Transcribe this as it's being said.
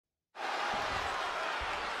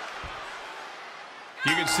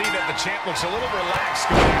You can see that the champ looks a little relaxed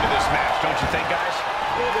going into this match, don't you think, guys?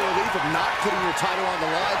 A little bit of relief of not putting your title on the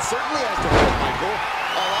line certainly has to hurt, Michael.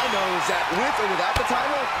 All I know is that with or without the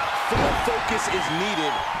title, full focus is needed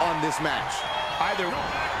on this match. Either.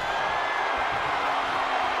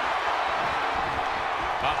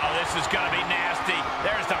 Uh-oh, this is going to be nasty.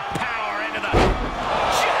 There's the power into the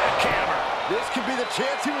jackhammer. This could be the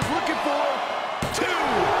chance he was looking for. 2.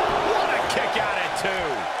 What a kick out at 2.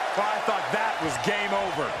 Well, I thought that was game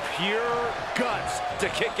over. Pure guts to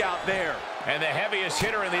kick out there. And the heaviest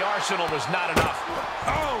hitter in the arsenal was not enough.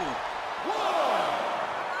 Oh!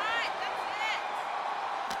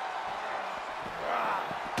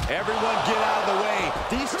 Everyone get out of the way.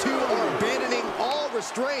 These two are abandoning all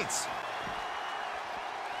restraints.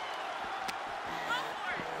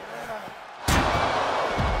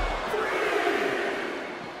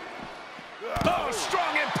 Oh,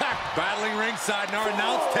 strong impact. Battling ringside, and our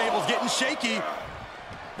announce table's getting shaky.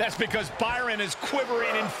 That's because Byron is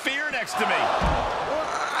quivering in fear next to me.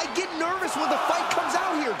 I get nervous when the fight comes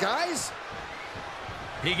out here, guys.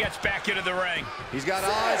 He gets back into the ring. He's got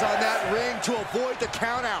eyes on that ring to avoid the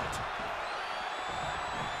count out.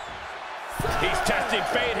 He's testing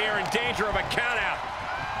fate here, in danger of a count out.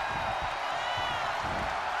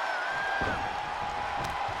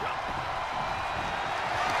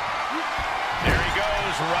 There he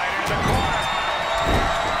goes, right into the corner.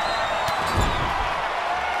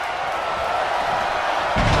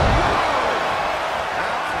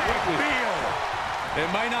 It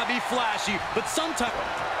might not be flashy, but sometimes...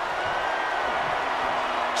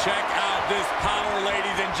 Check out this power,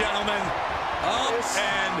 ladies and gentlemen. Up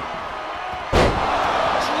and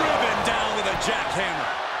driven down with a jackhammer.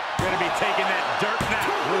 Gonna be taking that dirt now.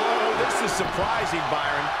 Whoa, this is surprising,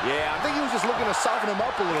 Byron. Yeah, I think he was just looking to soften him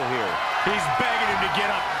up a little here. He's begging him to get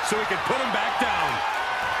up so he can put him back down.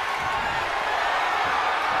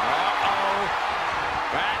 Uh-oh.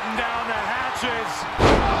 Batten down the hatches.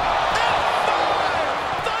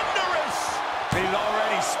 He's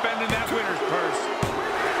already spending that winner's purse.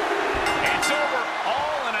 It's over,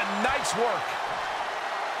 all in a night's work.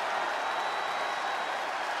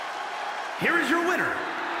 Here is your winner,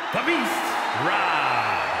 the Beast.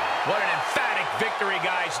 What an emphatic victory,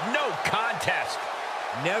 guys. No contest.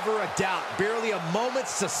 Never a doubt, barely a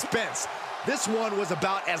moment's suspense. This one was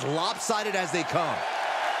about as lopsided as they come.